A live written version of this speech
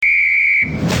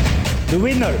The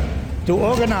winner to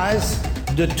organize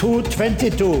the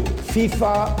 2022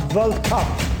 FIFA World Cup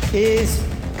is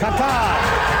Qatar.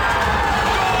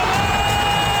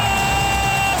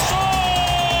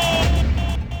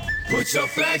 Put your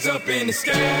flags up in the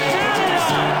sky.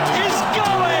 Canada is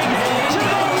going to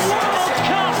the World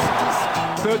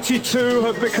Cup. 32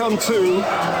 have become 2.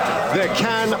 There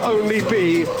can only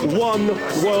be one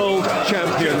world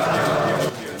champion.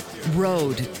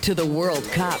 Road to the World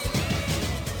Cup.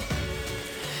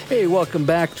 Hey, welcome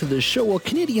back to the show. Well,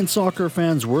 Canadian soccer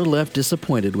fans were left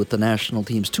disappointed with the national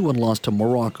team's 2-1 loss to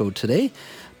Morocco today,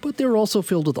 but they were also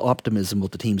filled with optimism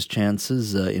with the team's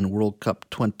chances in World Cup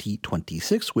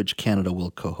 2026, which Canada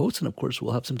will co-host. And of course,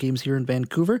 we'll have some games here in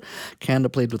Vancouver. Canada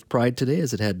played with pride today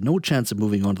as it had no chance of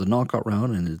moving on to the knockout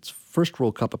round in its first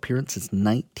World Cup appearance since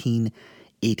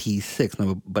 1986.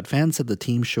 Now, but fans said the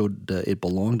team showed it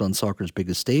belonged on soccer's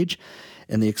biggest stage,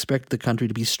 and they expect the country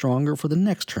to be stronger for the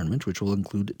next tournament, which will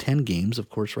include 10 games, of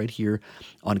course, right here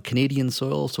on Canadian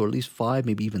soil, so at least 5,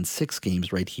 maybe even 6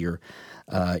 games right here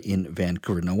in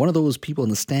Vancouver. Now, one of those people in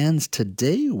the stands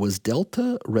today was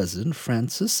Delta resident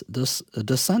Francis dos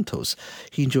Santos.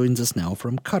 He joins us now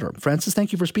from Qatar. Francis,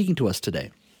 thank you for speaking to us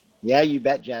today. Yeah, you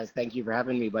bet, Jazz. Thank you for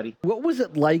having me, buddy. What was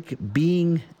it like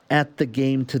being at the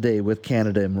game today with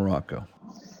Canada and Morocco?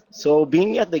 So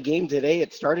being at the game today,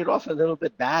 it started off a little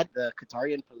bit bad. The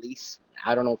Qatarian police,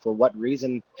 I don't know for what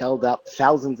reason, held up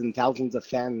thousands and thousands of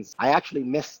fans. I actually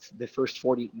missed the first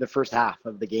half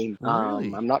of the game.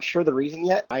 Really? I'm not sure the reason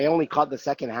yet. I only caught the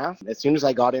second half. As soon as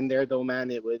I got in there, though,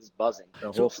 man, it was buzzing.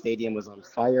 The whole stadium was on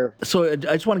fire. So I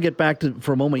just want to get back to,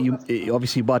 for a moment, you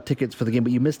obviously bought tickets for the game,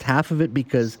 but you missed half of it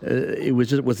because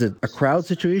was it a crowd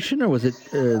situation, or was it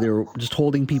they were just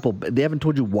holding people? They haven't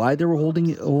told you why they were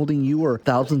holding you or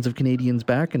thousands of Canadians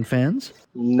back and fans?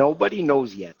 Nobody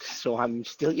knows yet, so I'm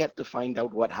still yet to find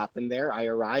out what happened there. I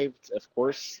arrived, of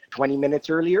course, 20 minutes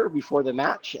earlier before the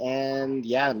match, and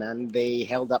yeah, man, they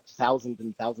held up thousands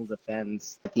and thousands of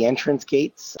fans at the entrance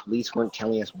gates. Police weren't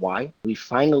telling us why. We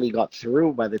finally got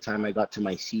through. By the time I got to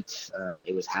my seats,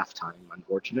 it was halftime,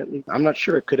 unfortunately. I'm not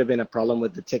sure. It could have been a problem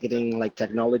with the ticketing, like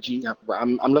technology.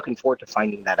 I'm looking forward to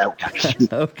finding that out, actually.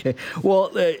 Okay.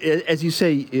 Well, as you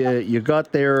say, you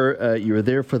got there, you were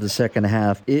there for the second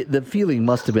half. The feeling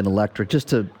must have been electric, just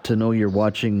to know you're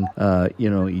watching,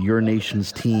 your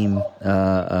nation's team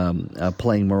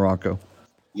playing Morocco.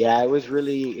 Yeah, it was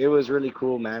really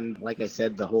cool, man. Like I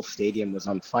said, the whole stadium was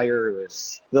on fire.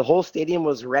 The whole stadium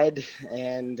was red,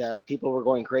 and people were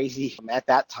going crazy. At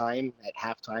that time, at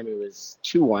halftime, it was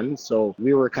 2-1, so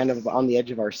we were kind of on the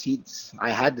edge of our seats.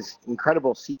 I had this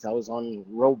incredible seats. I was on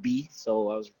row B,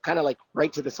 so I was kind of like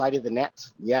right to the side of the net.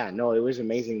 Yeah, no, it was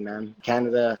amazing, man.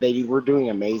 Canada, they were doing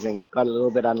amazing. Got a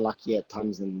little bit unlucky at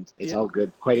times, and it's all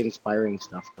good. Quite inspiring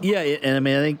stuff. Yeah, and I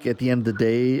mean, I think at the end of the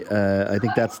day, I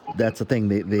think that's the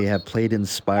thing. They have played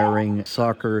inspiring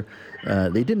soccer.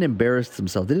 They didn't embarrass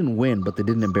themselves. They didn't win, but they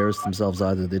didn't embarrass themselves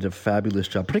either. They did a fabulous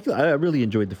job. Particularly, I really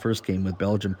enjoyed the first game with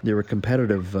Belgium. They were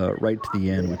competitive right to the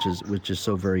end, which is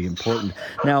so very important.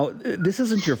 Now, this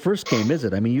isn't your first game, is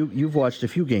it? I mean, you've watched a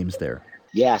few games there.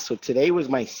 Yeah, so today was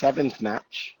my 7th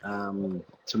match.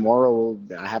 Tomorrow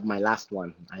I have my last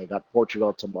one. I got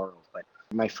Portugal tomorrow, but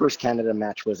my first Canada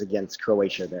match was against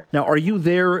Croatia there. Now, are you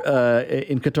there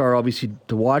in Qatar, obviously,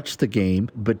 to watch the game,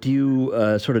 but do you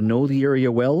sort of know the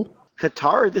area well?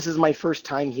 Qatar, this is my first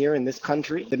time here in this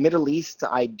country. The Middle East,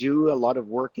 I do a lot of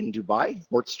work in Dubai,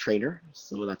 sports trainer.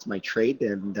 So that's my trade.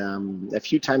 And a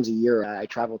few times a year, I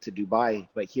travel to Dubai.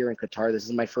 But here in Qatar, this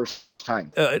is my first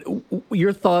time.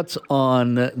 Your thoughts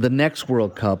on the next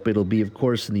World Cup? It'll be, of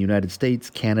course, in the United States,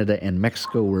 Canada, and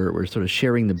Mexico. We're sort of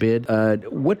sharing the bid.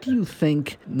 What do you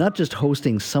think, not just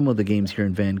hosting some of the games here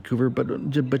in Vancouver,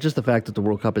 but just the fact that the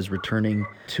World Cup is returning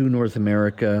to North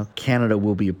America? Canada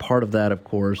will be a part of that, of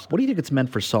course. What do you think it's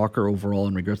meant for soccer overall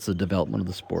in regards to the development of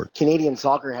the sport? Canadian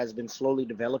soccer has been slowly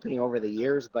developing over the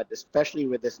years, but especially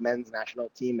with this men's national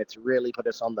team, it's really put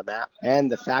us on the map.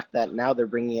 And the fact that now they're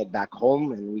bringing it back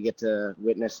home and we get to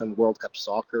witness some World Cup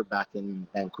soccer back in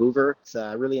Vancouver. It's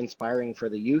really inspiring for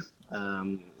the youth.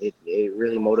 It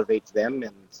really motivates them,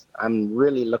 and I'm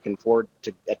really looking forward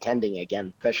to attending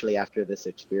again, especially after this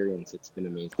experience. It's been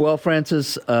amazing. Well,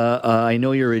 Francis, I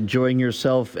know you're enjoying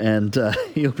yourself, and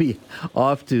you'll be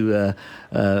off to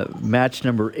match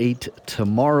number 8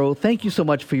 tomorrow. Thank you so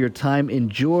much for your time.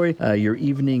 Enjoy your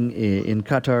evening in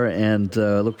Qatar, and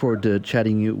look forward to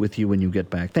chatting with you when you get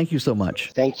back. Thank you so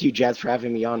much. Thank you, Jazz, for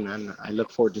having me on, man. I look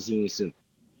forward to seeing you soon.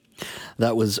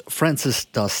 That was Francis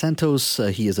Dos Santos.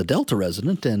 He is a Delta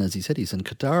resident, and as he said, he's in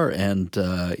Qatar,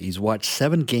 and he's watched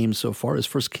 7 games so far, his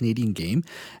first Canadian game,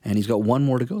 and he's got 1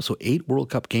 more to go, so 8 World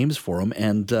Cup games for him,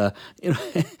 and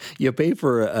you pay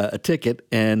for a ticket,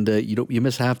 and you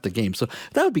miss half the game, so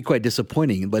that would be quite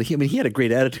disappointing, but he had a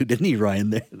great attitude, didn't he,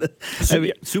 Ryan?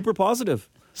 Super positive.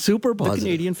 Super positive. The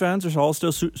Canadian fans are all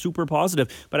still super positive,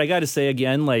 but I got to say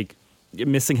again, like,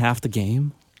 missing half the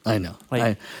game. I know.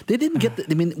 They didn't get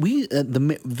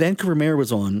the Vancouver Mayor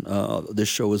was on this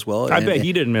show as well. I bet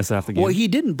he didn't miss half the game. Well, he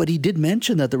didn't, but he did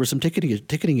mention that there were some ticketing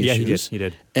issues. Yeah, he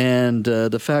did. And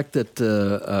the fact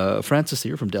that Francis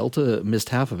here from Delta missed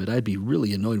half of it, I'd be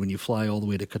really annoyed when you fly all the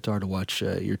way to Qatar to watch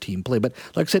your team play. But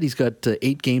like I said, he's got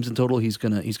 8 games in total. He's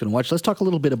gonna watch. Let's talk a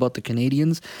little bit about the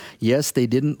Canadians. Yes, they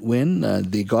didn't win.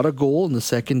 They got a goal in the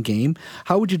second game.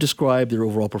 How would you describe their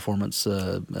overall performance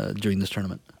during this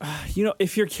tournament?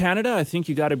 If you're Canada, I think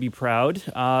you got to be proud.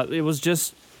 It was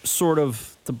just sort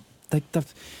of they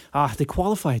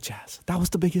qualified, Jazz. That was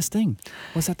the biggest thing,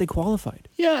 was that they qualified.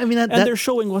 Yeah, I mean, their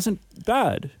showing wasn't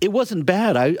bad. It wasn't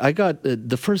bad. I got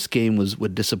the first game was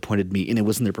what disappointed me, and it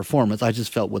wasn't their performance. I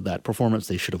just felt with that performance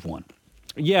they should have won.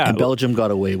 Yeah. And Belgium got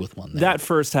away with one there. That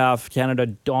first half, Canada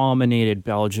dominated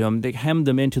Belgium. They hemmed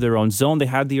them into their own zone. They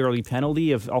had the early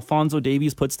penalty. If Alphonso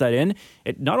Davies puts that in,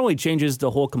 it not only changes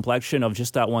the whole complexion of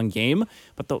just that one game,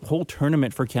 but the whole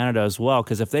tournament for Canada as well.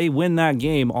 Because if they win that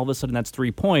game, all of a sudden that's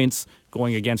 3 points.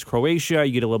 Going against Croatia,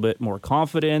 you get a little bit more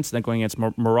confidence. Then going against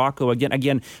Morocco,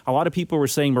 again, a lot of people were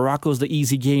saying Morocco's the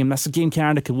easy game. That's the game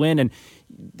Canada could win. And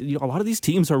a lot of these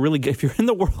teams are really good. If you're in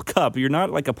the World Cup, you're not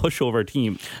like a pushover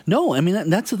team. No, I mean,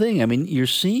 that's the thing. I mean, you're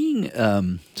seeing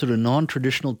sort of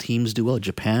non-traditional teams do well.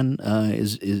 Japan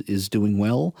is doing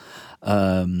well.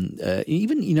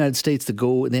 Even the United States, I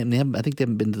think they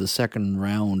haven't been to the second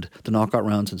round, the knockout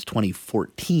round, since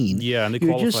 2014. Yeah, and they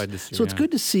qualified this year. So it's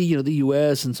good to see, the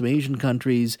U.S. and some Asian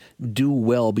countries do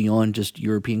well beyond just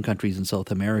European countries in South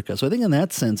America. So I think in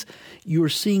that sense, you're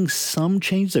seeing some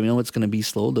changes. I mean, I know it's going to be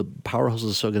slow. The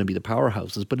powerhouses are still going to be the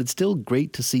powerhouses, but it's still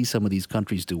great to see some of these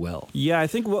countries do well. Yeah, I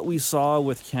think what we saw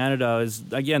with Canada is,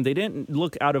 again, they didn't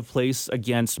look out of place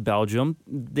against Belgium.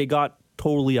 They got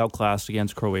totally outclassed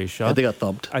against Croatia. Yeah, they got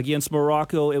thumped. Against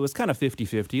Morocco, it was kind of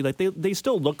 50-50. Like they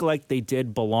still look like they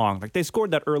did belong. Like they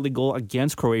scored that early goal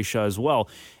against Croatia as well.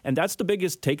 And that's the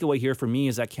biggest takeaway here for me,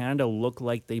 is that Canada looked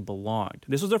like they belonged.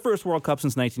 This was their first World Cup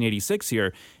since 1986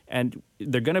 here, and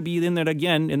they're going to be in there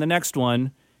again in the next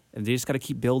one. And they just got to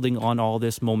keep building on all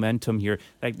this momentum here.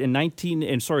 Like in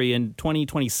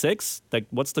 2026, like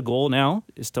what's the goal now?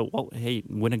 Is to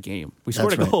win a game. We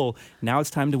scored a goal. Now it's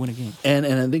time to win a game. And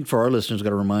I think for our listeners, we've got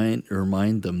to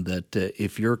remind them that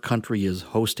if your country is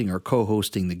hosting or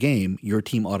co-hosting the game, your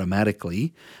team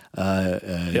automatically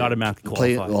they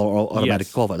automatically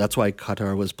qualify. That's why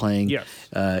Qatar was playing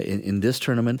in this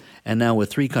tournament, and now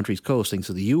with 3 countries co-hosting,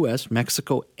 so the U.S.,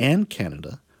 Mexico, and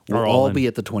Canada will all be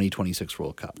at the 2026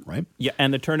 World Cup, right? Yeah,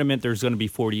 and the tournament, there's going to be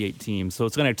 48 teams. So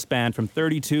it's going to expand from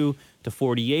 32 to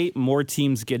 48. More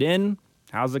teams get in.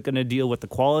 How's it going to deal with the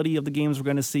quality of the games we're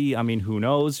going to see? I mean, who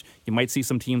knows? You might see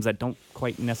some teams that don't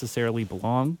quite necessarily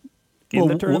belong in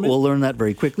the tournament. We'll learn that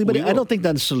very quickly, but I don't think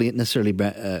that's necessarily a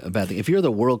bad thing. If you're the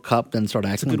World Cup, then start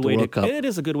acting like the World Cup. It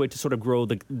is a good way to sort of grow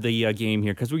the game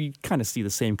here, because we kind of see the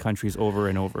same countries over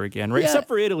and over again, right? Except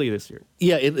for Italy this year.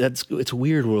 Yeah, it's a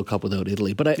weird World Cup without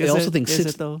Italy, but I also think... Is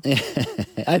it though?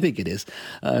 I think it is.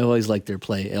 I always like their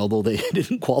play, although they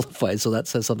didn't qualify, so that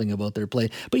says something about their play.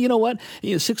 But you know what?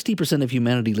 60% of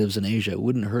humanity lives in Asia. It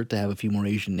wouldn't hurt to have a few more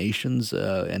Asian nations,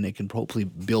 and it can hopefully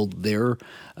build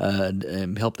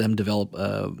and help them develop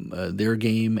their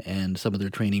game and some of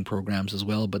their training programs as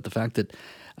well. But the fact that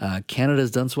Canada's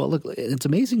done so well, look, it's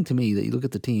amazing to me that you look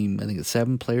at the team. I think it's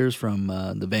 7 players from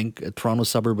the Toronto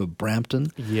suburb of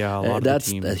Brampton. Yeah, a lot of that's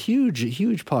the team. A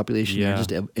huge population. Yeah.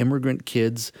 Just immigrant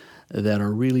kids that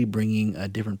are really bringing a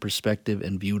different perspective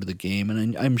and view to the game.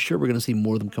 And I'm sure we're going to see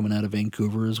more of them coming out of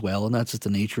Vancouver as well. And that's just the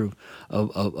nature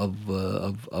of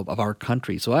our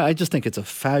country. So I just think it's a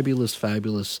fabulous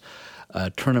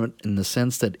tournament in the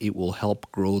sense that it will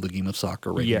help grow the game of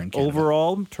soccer here in Canada.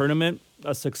 Overall, tournament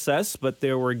a success, but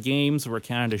there were games where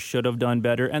Canada should have done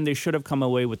better, and they should have come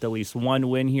away with at least one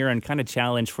win here and kind of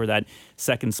challenge for that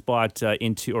second spot out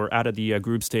of the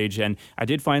group stage. And I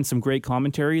did find some great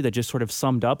commentary that just sort of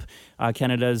summed up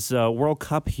Canada's World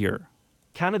Cup here.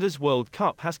 Canada's World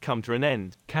Cup has come to an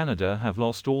end. Canada have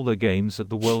lost all their games at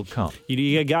the World Cup.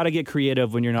 You got to get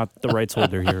creative when you're not the rights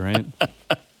holder here, right?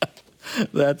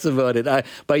 That's about it.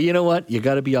 But you know what? You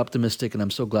got to be optimistic, and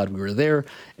I'm so glad we were there.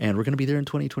 And we're going to be there in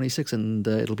 2026, and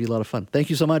it'll be a lot of fun. Thank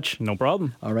you so much. No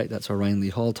problem. All right, that's our Ryan Lee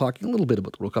Hall talking a little bit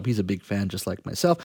about the World Cup. He's a big fan, just like myself.